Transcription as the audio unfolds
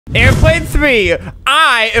Airplane 3.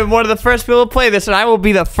 I am one of the first people to play this, and I will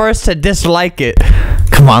be the first to dislike it.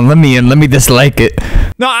 Come on, let me in. Let me dislike it.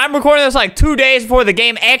 No, I'm recording this like 2 days before the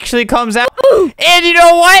game actually comes out. And you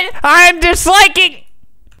know what? I'm disliking.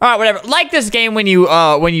 All right, whatever. Like this game when you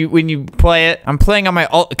play it. I'm playing on my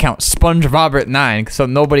alt account, SpongeRobert9, so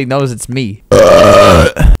nobody knows it's me.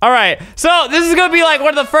 All right, so this is gonna be like one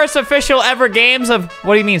of the first official ever games of,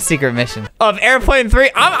 what do you mean secret mission? Of Airplane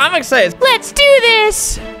 3. I'm excited. Let's do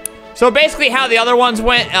this. So basically how the other ones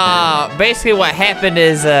went, basically what happened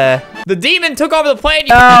is, the demon took over the plane.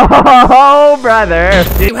 Oh, brother.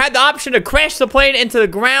 You had the option to crash the plane into the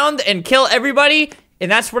ground and kill everybody, and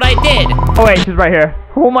that's what I did. Oh wait, she's right here.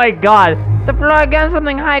 Oh my god. To fly against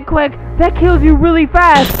something high quick, that kills you really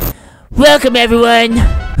fast. Welcome everyone.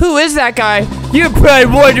 Who is that guy? You're probably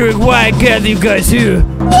wondering why I gathered you guys here.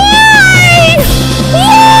 Why?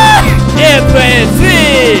 Airplane 3!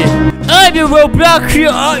 I'm the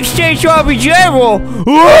Roblox State Army General!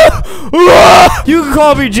 You can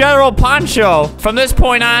call me General Poncho. From this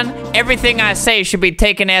point on, everything I say should be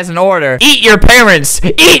taken as an order. Eat your parents!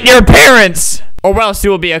 Eat your parents! Or else you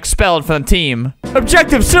will be expelled from the team.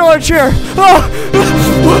 Objective, sit on a chair! What do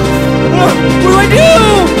I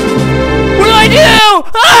do? What do I do?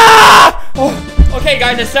 Ah! Oh, okay,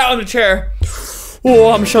 guys, I sat on the chair.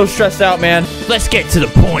 Oh, I'm so stressed out, man. Let's get to the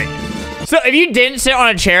point. So, if you didn't sit on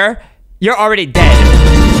a chair, you're already dead.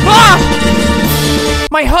 Ah!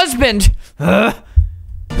 My husband.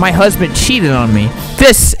 My husband cheated on me.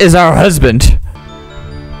 This is our husband.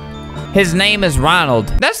 His name is Ronald.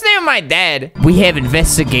 That's the name of my dad. We have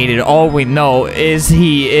investigated. All we know is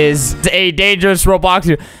he is a dangerous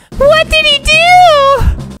Robloxer. What did he do?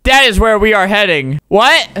 That is where we are heading.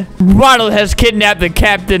 What? Ronald has kidnapped the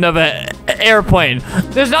captain of an airplane.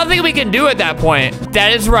 There's nothing we can do at that point.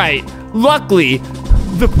 That is right. Luckily,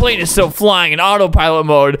 the plane is still flying in autopilot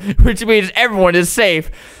mode, which means everyone is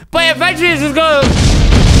safe. But eventually it's just gonna,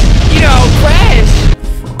 you know, crash.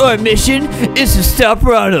 Our mission is to stop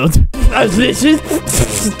Ronald. Our mission?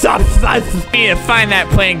 Stop. We need to find that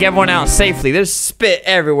plane and get everyone out safely. There's spit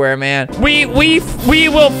everywhere, man. We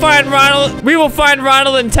will find Ronald. We will find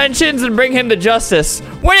Ronald intentions and bring him to justice.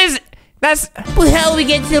 What is? That's. Well, how do we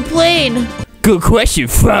get to the plane? Good question.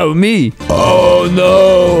 Follow me. Oh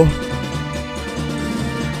no.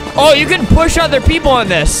 Oh, you can push other people on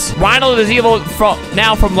this. Ronald is evil from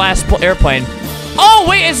last airplane. Oh,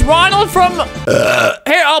 wait, is Ronald from...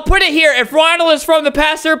 Here, I'll put it here. If Ronald is from the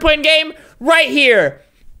past airplane game, right here.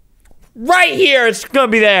 Right here, it's gonna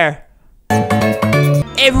be there.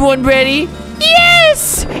 Everyone ready?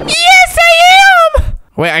 Yes! Yes, I am!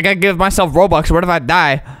 Wait, I gotta give myself Robux. What if I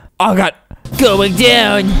die? Oh, God. Going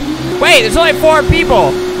down. Wait, there's only 4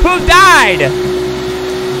 people. Who died?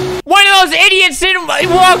 One of those idiots didn't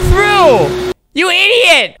walk through. You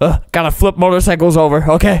idiot! Gotta flip motorcycles over.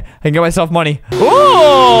 Okay, I can get myself money.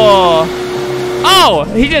 Ooh! Oh,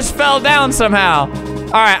 he just fell down somehow.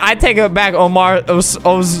 All right, I take it back,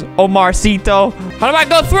 Omarcito. How do I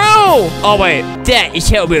go through? Oh, wait. That is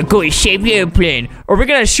how we're going to shape the airplane. Or we're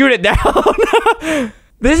gonna shoot it down.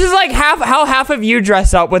 This is like how half of you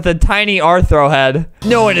dress up with a tiny Arthro head.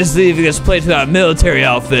 No one is leaving this place without a military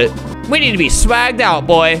outfit. We need to be swagged out,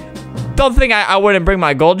 boy. Don't think I wouldn't bring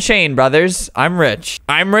my gold chain, brothers. I'm rich.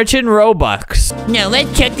 I'm rich in Robux. Now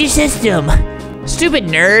let's check the system. Stupid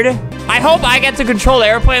nerd. I hope I get to control the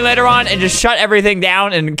airplane later on and just shut everything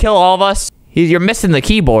down and kill all of us. You're missing the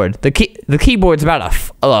keyboard. The keyboard's about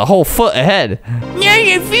a whole foot ahead. Now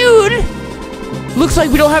your food. Looks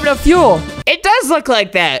like we don't have enough fuel. It does look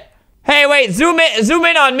like that. Hey, wait, zoom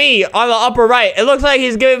in on me on the upper right. It looks like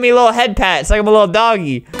he's giving me a little head pat. It's like I'm a little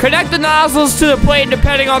doggy. Connect the nozzles to the plane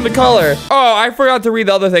depending on the color. Oh, I forgot to read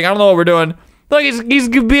the other thing. I don't know what we're doing. Look, he's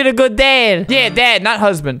being a good dad. Yeah, dad, not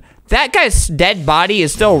husband. That guy's dead body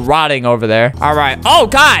is still rotting over there. All right. Oh,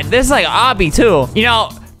 God, this is like obby, too. You know,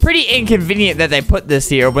 pretty inconvenient that they put this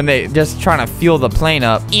here when they just trying to fuel the plane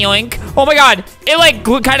up. Yoink. Oh my God, it like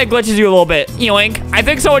kind of glitches you a little bit. Yoink. I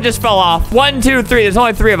think someone just fell off. 1, 2, 3. There's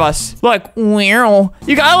only 3 of us. Look.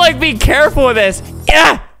 You gotta like be careful with this.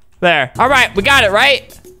 Yeah. There. All right, we got it,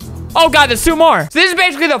 right? Oh God, there's 2 more. So this is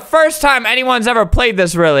basically the first time anyone's ever played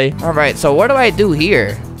this, really. All right, so what do I do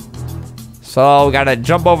here? So we gotta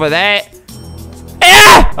jump over that.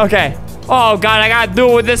 Yeah. Okay. Oh God, I gotta do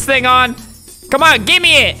it with this thing on. Come on, give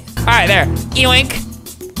me it. All right, there. Yoink.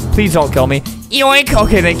 Please don't kill me. Yoink.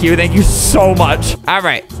 Okay, thank you. Thank you so much. All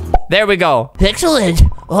right, there we go. Excellent.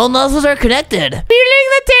 All nozzles are connected. Feeling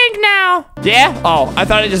the tank now. Yeah? Oh, I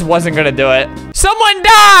thought it just wasn't gonna do it. Someone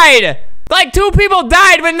died. Like 2 people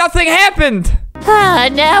died, but nothing happened. Ah,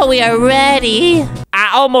 now we are ready.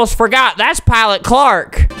 I almost forgot. That's Pilot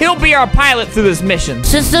Clark. He'll be our pilot through this mission.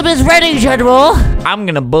 System is ready, General. I'm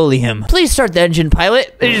gonna bully him. Please start the engine,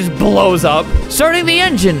 pilot. It just blows up. Starting the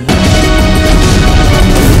engine.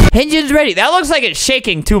 Engine's ready. That looks like it's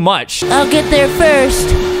shaking too much. I'll get there first.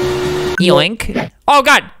 Yoink. Oh,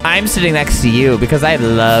 God. I'm sitting next to you because I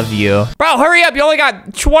love you. Bro, hurry up. You only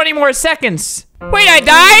got 20 more seconds. Wait, I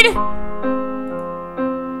died?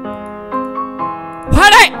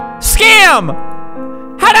 How'd I... Scam!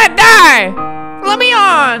 How'd I die? Let me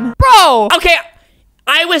on. Bro. Okay,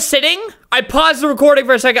 I was sitting. I paused the recording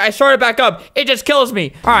for a second. I started back up. It just kills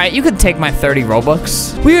me. All right, you can take my 30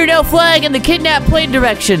 Robux. We are now flying in the kidnapped plane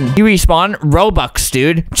direction. You respawn? Robux,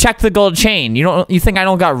 dude. Check the gold chain. You think I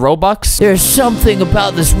don't got Robux? There's something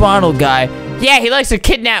about this Ronald guy. Yeah, he likes to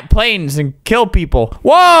kidnap planes and kill people.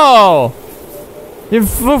 Whoa! You're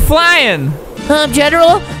flying.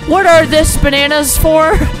 General, what are this bananas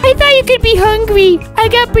for? I thought you could be hungry. I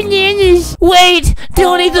got bananas. Wait,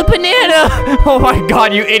 don't eat the banana. Oh my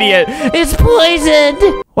God, you idiot. It's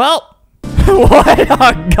poisoned. Well, what?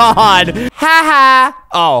 Oh God. Haha.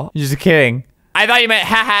 Oh, just kidding. I thought you meant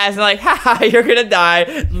haha as in like, haha, you're gonna die.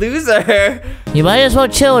 Loser. You might as well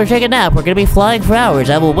chill or take a nap. We're gonna be flying for hours.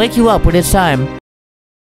 I will wake you up when it's time.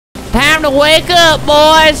 Time to wake up,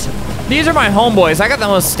 boys. These are my homeboys. I got the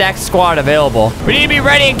most stacked squad available. We need to be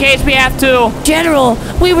ready in case we have to. General,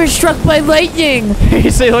 we were struck by lightning. He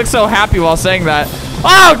looks so happy while saying that.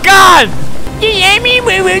 Oh, God!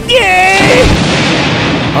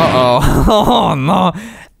 Uh-oh. Oh, no.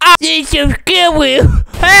 It's so scary.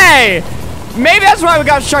 Hey! Maybe that's why we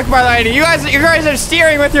got struck by lightning. You guys are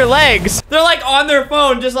steering with your legs. They're like on their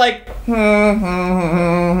phone, just like...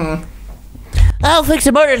 I'll fix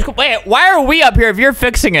the motors. Wait, why are we up here if you're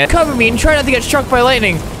fixing it? Cover me and try not to get struck by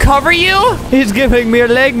lightning. Cover you? He's giving me a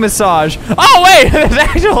leg massage. Oh, wait, there's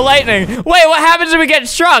actual lightning. Wait, what happens if we get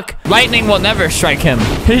struck? Lightning will never strike him.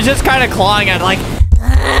 He's just kind of clawing at it like,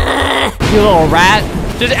 you little rat.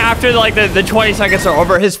 Just after like the 20 seconds are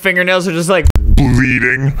over, his fingernails are just like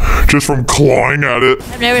bleeding just from clawing at it.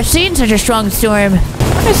 I've never seen such a strong storm.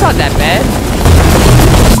 It's not that bad.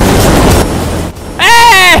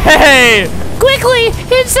 Hey! Quickly,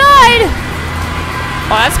 inside! Oh,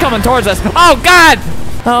 that's coming towards us. Oh, God!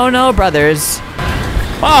 Oh, no, brothers.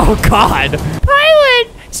 Oh, God. Pilot,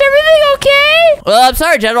 is everything okay? Well, I'm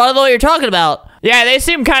sorry, General. I don't know what you're talking about. Yeah, they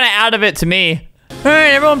seem kind of out of it to me. All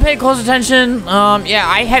right, everyone pay close attention. Yeah,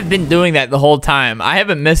 I have been doing that the whole time. I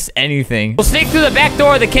haven't missed anything. We'll sneak through the back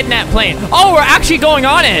door of the kidnapped plane. Oh, we're actually going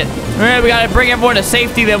on it. All right, we gotta bring everyone to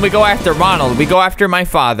safety, then we go after Ronald. We go after my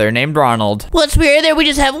father, named Ronald. Once we're there, we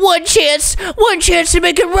just have one chance to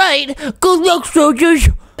make it right. Good luck, soldiers.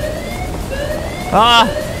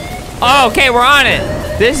 Oh, okay, we're on it.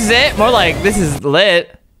 This is it. More like, this is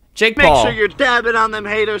lit. Jake Paul. Make sure you're dabbing on them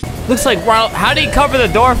haters. Looks like, well, how did he cover the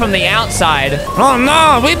door from the outside? Oh,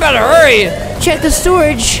 no, we better hurry. Check the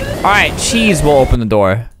storage. All right, Cheese will open the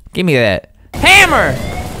door. Give me that. Hammer!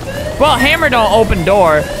 Well, Hammer don't open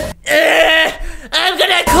door. I'm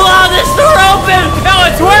gonna claw this door open. No,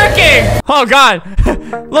 it's working! Oh, God.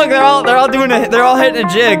 Look, they're all hitting a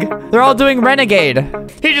jig. They're all doing Renegade.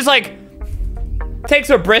 He just, like, takes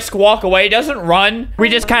a brisk walk away, doesn't run. We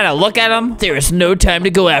just kind of look at him. There is no time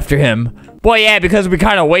to go after him. Boy, yeah, because we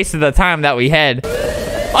kind of wasted the time that we had.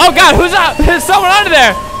 Oh, God, who's up? There's someone under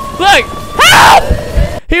there. Look, help!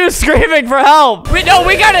 He was screaming for help. We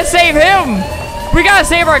gotta save him. We gotta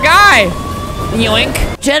save our guy. Yoink.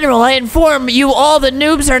 General, I inform you all the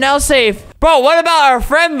noobs are now safe. Bro, what about our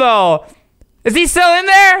friend, though? Is he still in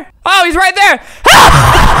there? Oh, he's right there.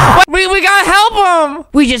 We gotta help him.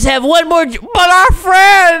 We just have one more. But our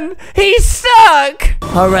friend, he's stuck.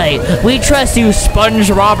 All right, we trust you,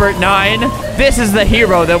 Sponge Robert 9. This is the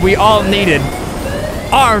hero that we all needed.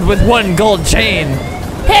 Armed with one gold chain.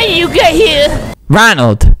 Hey, you get here.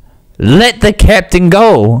 Ronald, let the captain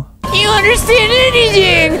go. You understand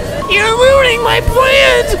anything? You're ruining my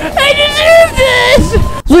plans. I deserve this.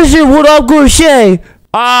 Listen, what I'm gonna say.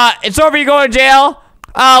 It's over. You going to jail?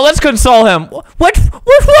 Let's console him. What's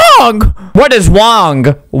wrong? What is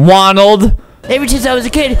wrong, Ronald? Ever since I was a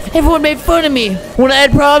kid, everyone made fun of me. When I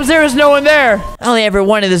had problems, there was no one there. I only ever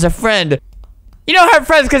wanted as a friend. You don't have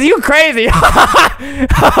friends because you're crazy.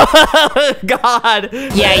 Oh, God.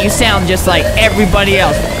 Yeah, you sound just like everybody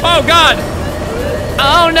else. Oh, God.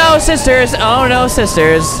 Oh, no, sisters. Oh, no,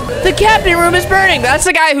 sisters. The captain room is burning. That's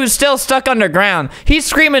the guy who's still stuck underground. He's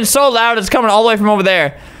screaming so loud, it's coming all the way from over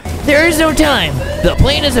there. There is no time. The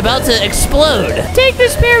plane is about to explode. Take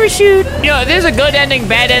this parachute. You know, there's a good ending,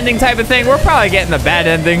 bad ending type of thing. We're probably getting the bad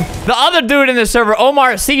ending. The other dude in the server,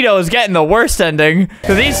 Omar Cito, is getting the worst ending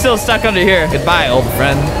because he's still stuck under here. Goodbye, old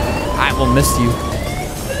friend. I will miss you.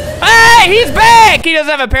 Hey, he's back! He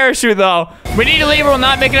doesn't have a parachute, though. We need to leave or we'll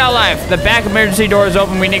not make it out alive. The back emergency door is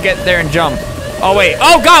open. We need to get there and jump. Oh, wait.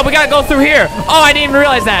 Oh, God, we gotta go through here. Oh, I didn't even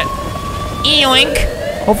realize that. Eoink.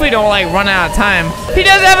 Hopefully don't, like, run out of time. He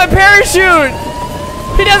doesn't have a parachute.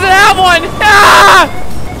 He doesn't have one. Ah!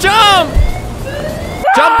 Jump.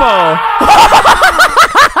 Jumpo.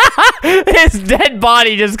 His dead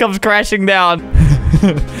body just comes crashing down.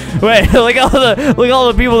 Wait, look at all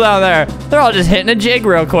the people down there. They're all just hitting a jig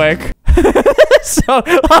real quick. So,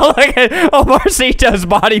 oh, look at Omarcito's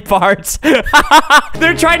body parts.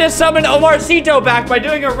 They're trying to summon Omarcito back by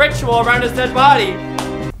doing a ritual around his dead body.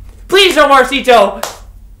 Please, Omarcito,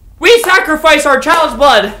 we sacrifice our child's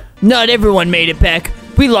blood. Not everyone made it back.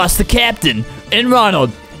 We lost the captain and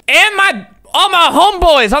Ronald. And all my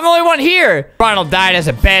homeboys. I'm the only one here. Ronald died as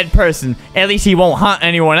a bad person. At least he won't hunt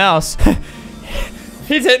anyone else.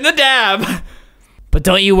 He's hitting the dab. But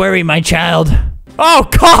don't you worry, my child. Oh,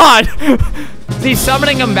 God. Is he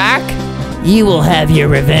summoning him back? You will have your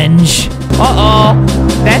revenge. Uh-oh.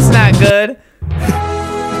 That's not good.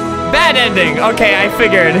 Bad ending. Okay, I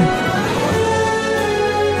figured.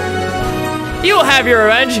 You will have your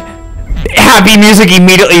revenge. Happy music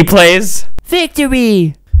immediately plays.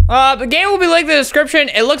 Victory. The game will be linked in the description.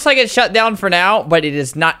 It looks like it's shut down for now, but it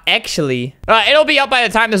is not actually. It'll be up by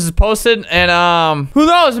the time this is posted, and who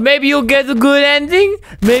knows? Maybe you'll get the good ending.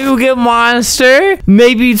 Maybe you'll get monster.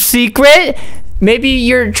 Maybe secret. Maybe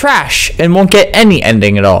you're trash and won't get any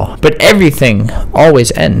ending at all. But everything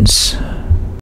always ends.